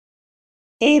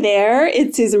Hey there,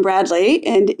 it's Susan Bradley,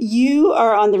 and you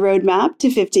are on the roadmap to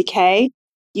 50K.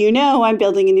 You know, I'm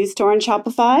building a new store on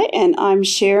Shopify, and I'm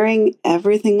sharing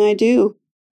everything I do,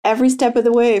 every step of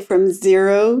the way from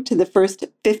zero to the first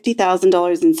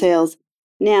 $50,000 in sales.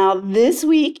 Now, this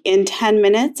week in 10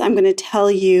 minutes, I'm going to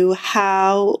tell you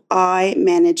how I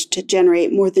managed to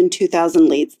generate more than 2,000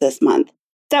 leads this month.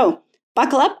 So,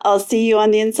 buckle up, I'll see you on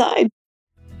the inside.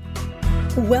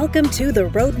 Welcome to the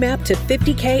Roadmap to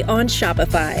 50K on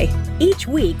Shopify. Each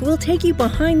week, we'll take you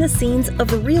behind the scenes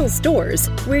of real stores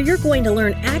where you're going to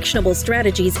learn actionable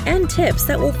strategies and tips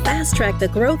that will fast-track the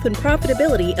growth and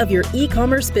profitability of your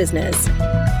e-commerce business.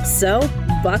 So,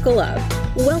 buckle up.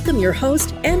 Welcome your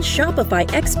host and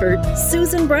Shopify expert,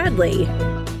 Susan Bradley.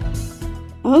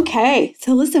 Okay,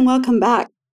 so listen, welcome back.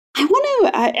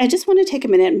 I just want to take a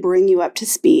minute and bring you up to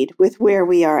speed with where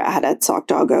we are at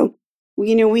SockDoggo.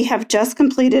 You know, we have just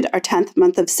completed our 10th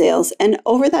month of sales, and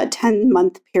over that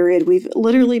 10-month period, we've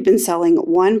literally been selling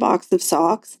one box of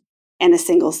socks and a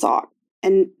single sock.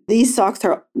 And these socks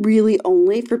are really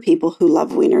only for people who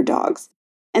love wiener dogs.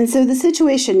 And so the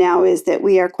situation now is that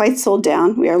we are quite sold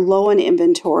down. We are low on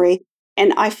inventory,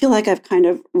 and I feel like I've kind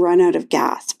of run out of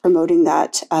gas promoting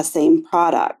that same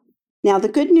product. Now, the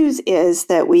good news is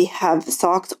that we have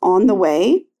socks on the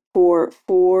way for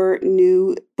 4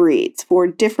 new breeds, 4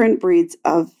 different breeds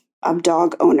of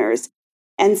dog owners.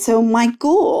 And so my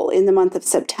goal in the month of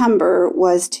September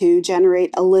was to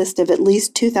generate a list of at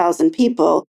least 2,000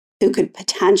 people who could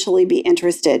potentially be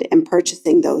interested in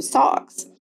purchasing those socks.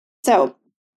 So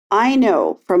I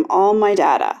know from all my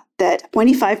data that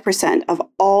 25% of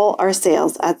all our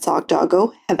sales at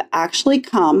SockDoggo have actually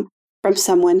come from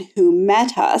someone who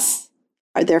met us,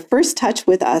 or their first touch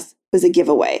with us was a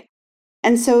giveaway.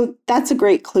 And so that's a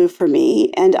great clue for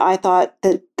me. And I thought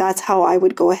that that's how I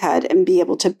would go ahead and be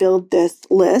able to build this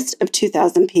list of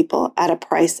 2,000 people at a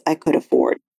price I could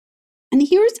afford. And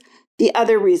here's the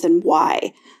other reason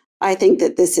why I think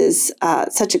that this is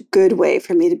such a good way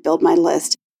for me to build my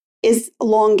list is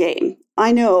long game.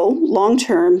 I know long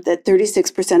term that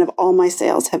 36% of all my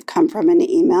sales have come from an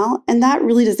email, and that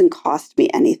really doesn't cost me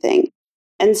anything.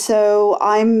 And so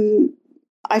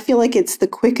I feel like it's the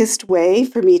quickest way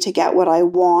for me to get what I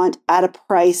want at a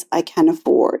price I can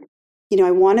afford. You know,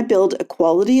 I want to build a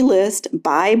quality list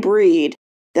by breed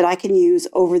that I can use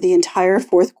over the entire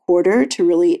fourth quarter to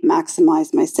really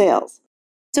maximize my sales.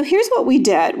 So here's what we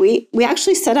did. We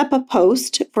actually set up a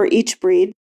post for each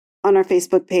breed on our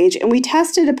Facebook page, and we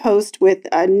tested a post with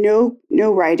no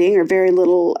writing or very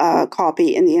little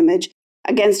copy in the image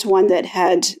against one that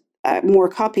had more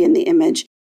copy in the image.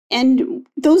 And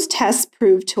those tests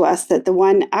proved to us that the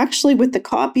one actually with the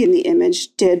copy in the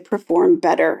image did perform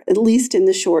better, at least in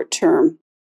the short term.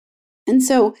 And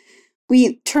so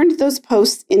we turned those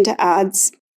posts into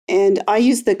ads, and I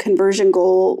used the conversion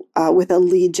goal with a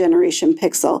lead generation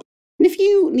pixel. And if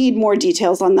you need more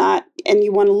details on that and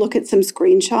you want to look at some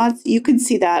screenshots, you can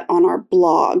see that on our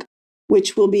blog,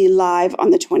 which will be live on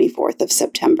the 24th of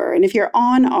September. And if you're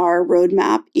on our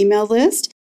roadmap email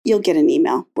list, you'll get an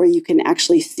email where you can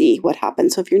actually see what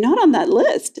happens. So if you're not on that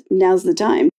list, now's the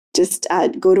time. Just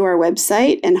go to our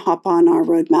website and hop on our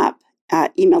roadmap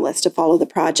email list to follow the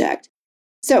project.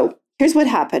 So here's what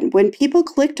happened. When people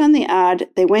clicked on the ad,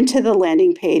 they went to the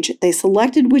landing page, they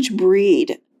selected which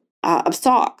breed of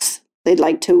socks they'd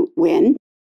like to win,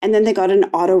 and then they got an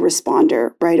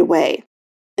autoresponder right away.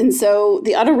 And so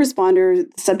the autoresponder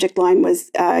subject line was,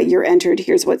 you're entered,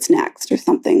 here's what's next, or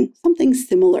something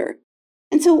similar.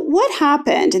 And so what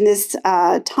happened in this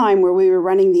time where we were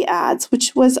running the ads,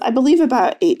 which was, I believe,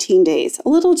 about 18 days, a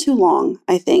little too long,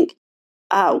 I think.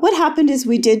 What happened is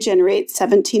we did generate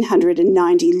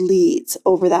 1,790 leads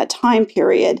over that time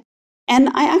period. And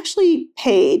I actually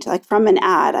paid, like from an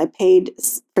ad, I paid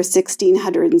for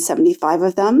 1,675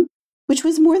 of them, which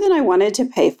was more than I wanted to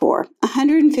pay for.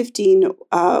 115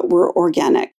 were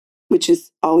organic, which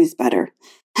is always better.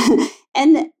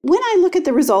 And when I look at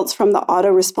the results from the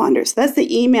autoresponders, that's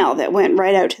the email that went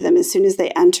right out to them as soon as they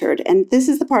entered. And this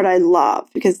is the part I love,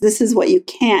 because this is what you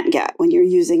can't get when you're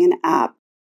using an app.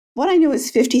 What I know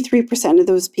is 53% of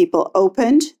those people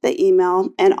opened the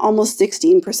email and almost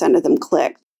 16% of them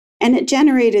clicked. And it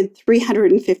generated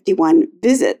 351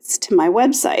 visits to my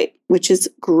website, which is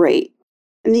great.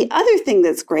 And the other thing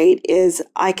that's great is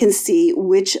I can see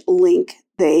which link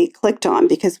they clicked on,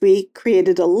 because we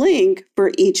created a link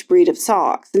for each breed of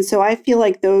socks. And so I feel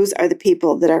like those are the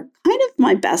people that are kind of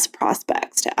my best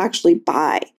prospects to actually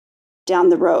buy down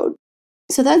the road.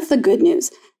 So that's the good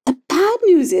news. The bad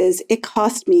news is it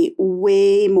cost me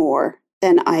way more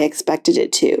than I expected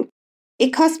it to. it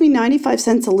cost me 95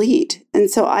 cents a lead. And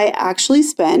so I actually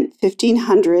spent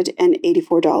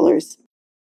 $1,584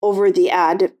 over the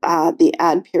ad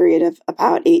period of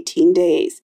about 18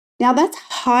 days. Now that's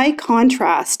high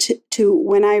contrast to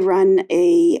when I run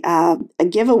a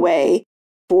giveaway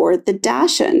for the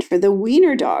Dachshund, for the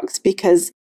Wiener dogs,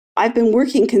 because I've been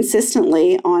working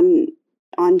consistently on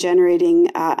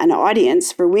generating an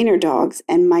audience for Wiener dogs,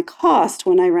 and my cost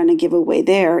when I run a giveaway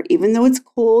there, even though it's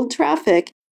cold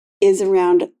traffic, is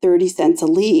around 30 cents a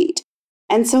lead.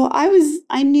 And so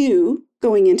I knew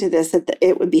going into this that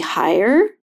it would be higher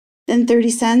than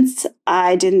 30 cents.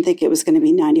 I didn't think it was going to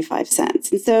be 95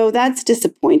 cents. And so that's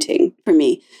disappointing for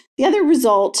me. The other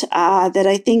result that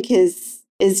I think is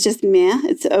just meh,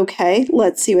 it's okay,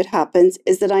 let's see what happens,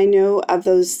 is that I know of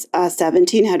those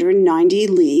 1,790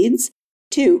 leads,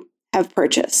 2 have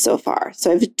purchased so far. So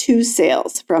I have 2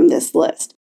 sales from this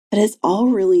list. But it's all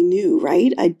really new,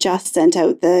 right? I just sent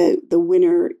out the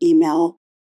winner email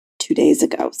 2 days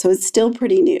ago. So it's still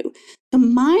pretty new. So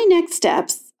my next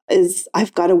steps is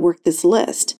I've got to work this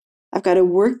list. I've got to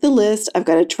work the list. I've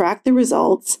got to track the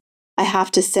results. I have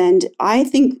to send, I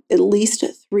think, at least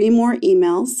 3 more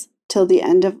emails till the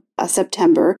end of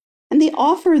September. And the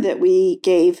offer that we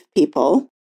gave people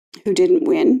who didn't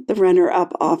win, the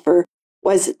runner-up offer,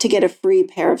 was to get a free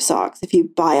pair of socks if you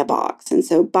buy a box. And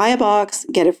so buy a box,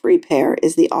 get a free pair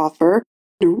is the offer.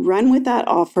 And run with that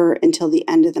offer until the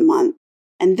end of the month.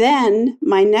 And then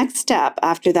my next step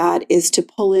after that is to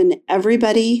pull in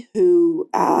everybody who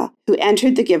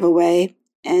entered the giveaway.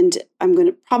 And I'm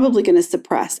probably going to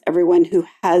suppress everyone who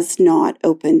has not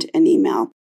opened an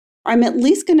email. I'm at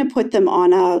least going to put them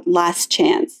on a last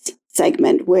chance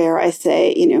segment where I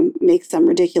say, make some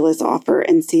ridiculous offer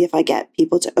and see if I get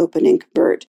people to open and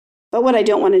convert. But what I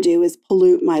don't want to do is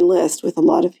pollute my list with a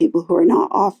lot of people who are not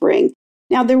offering.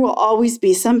 Now, there will always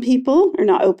be some people, or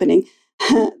not opening,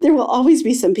 there will always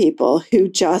be some people who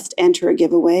just enter a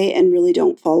giveaway and really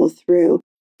don't follow through.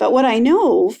 But what I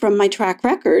know from my track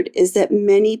record is that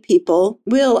many people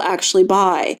will actually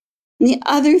buy. And the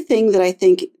other thing that I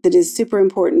think that is super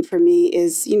important for me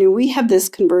is, we have this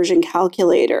conversion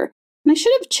calculator. And I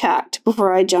should have checked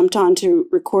before I jumped on to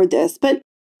record this, but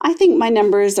I think my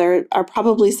numbers are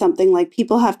probably something like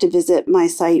people have to visit my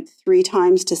site 3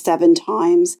 times to 7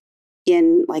 times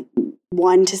in like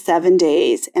 1 to 7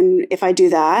 days. And if I do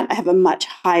that, I have a much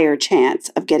higher chance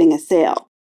of getting a sale.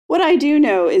 What I do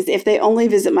know is if they only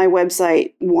visit my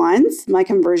website once, my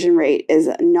conversion rate is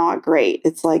not great.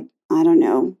 It's like, I don't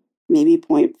know, maybe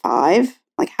 0.5,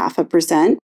 like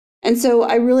 0.5%. And so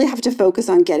I really have to focus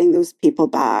on getting those people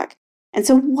back. And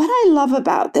so what I love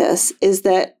about this is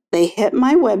that they hit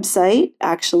my website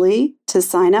actually to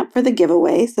sign up for the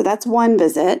giveaway. So that's 1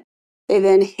 visit. They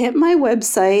then hit my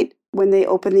website when they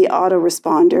open the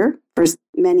autoresponder for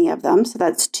many of them. So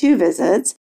that's 2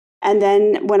 visits. And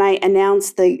then when I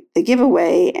announce the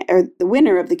giveaway or the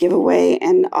winner of the giveaway,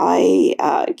 and I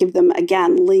give them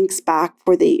again links back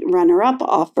for the runner-up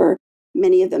offer,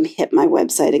 many of them hit my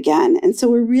website again. And so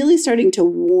we're really starting to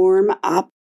warm up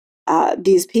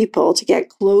these people to get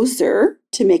closer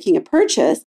to making a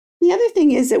purchase. The other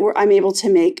thing is that I'm able to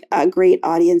make great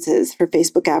audiences for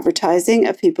Facebook advertising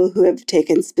of people who have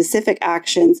taken specific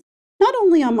actions, not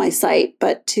only on my site,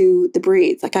 but to the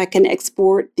breeds. Like I can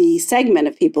export the segment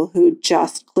of people who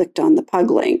just clicked on the pug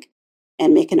link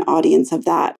and make an audience of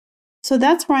that. So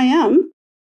that's where I am.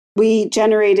 We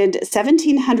generated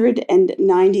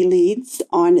 1,790 leads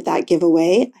on that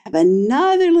giveaway. I have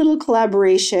another little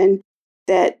collaboration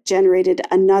that generated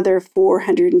another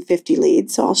 450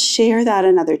 leads. So I'll share that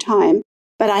another time.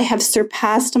 But I have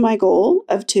surpassed my goal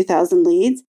of 2,000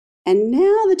 leads. And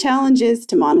now the challenge is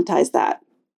to monetize that.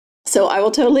 So I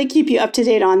will totally keep you up to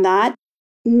date on that.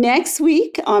 Next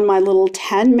week on my little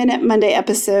 10-minute Monday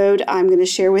episode, I'm going to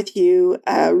share with you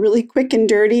really quick and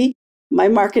dirty my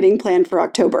marketing plan for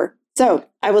October. So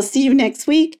I will see you next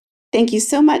week. Thank you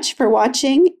so much for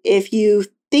watching. If you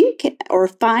think or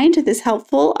find this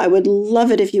helpful, I would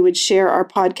love it if you would share our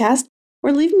podcast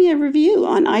or leave me a review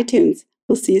on iTunes.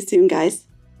 We'll see you soon, guys.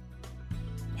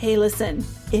 Hey, listen,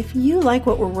 if you like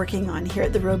what we're working on here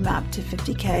at the Roadmap to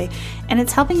 50K and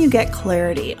it's helping you get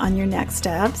clarity on your next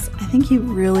steps, I think you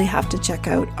really have to check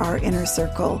out our Inner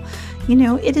Circle.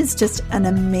 It is just an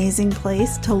amazing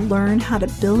place to learn how to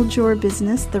build your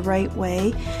business the right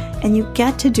way, and you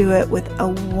get to do it with a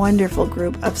wonderful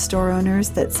group of store owners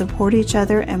that support each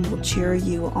other and will cheer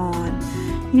you on.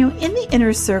 In the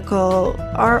Inner Circle,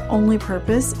 our only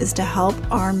purpose is to help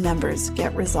our members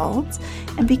get results.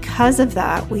 And because of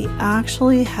that, we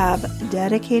actually have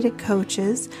dedicated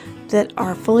coaches that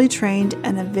are fully trained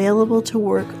and available to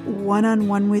work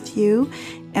one-on-one with you.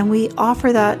 And we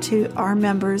offer that to our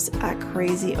members at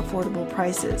crazy affordable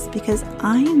prices, because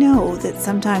I know that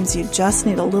sometimes you just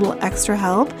need a little extra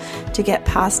help to get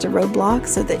past a roadblock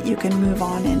so that you can move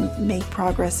on and make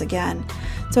progress again.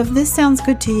 So if this sounds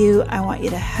good to you, I want you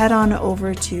to head on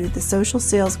over to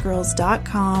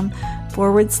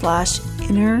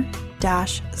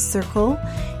thesocialsalesgirls.com/inner-circle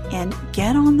and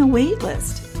get on the wait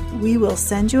list. We will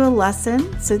send you a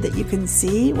lesson so that you can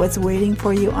see what's waiting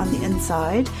for you on the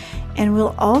inside. And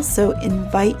we'll also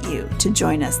invite you to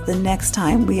join us the next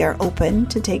time we are open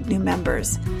to take new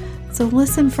members. So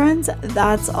listen, friends,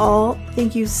 that's all.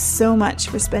 Thank you so much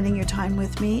for spending your time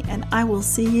with me, and I will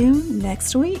see you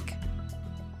next week.